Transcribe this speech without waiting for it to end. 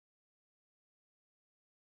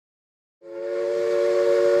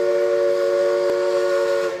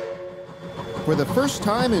For the first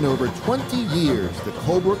time in over 20 years, the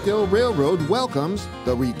Colebrookdale Railroad welcomes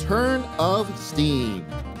the return of steam.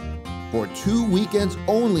 For 2 weekends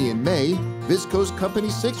only in May, Viscose Company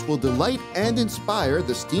 6 will delight and inspire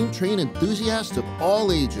the steam train enthusiasts of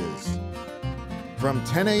all ages. From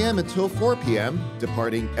 10 a.m. until 4 p.m.,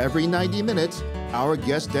 departing every 90 minutes, our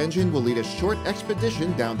guest engine will lead a short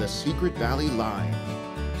expedition down the Secret Valley line.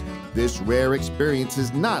 This rare experience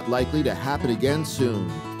is not likely to happen again soon.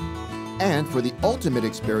 And for the ultimate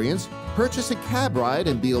experience, purchase a cab ride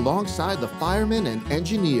and be alongside the fireman and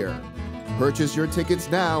engineer. Purchase your tickets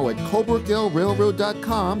now at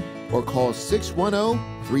colebrookdalerailroad.com or call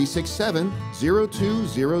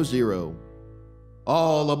 610-367-0200.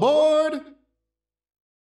 All aboard!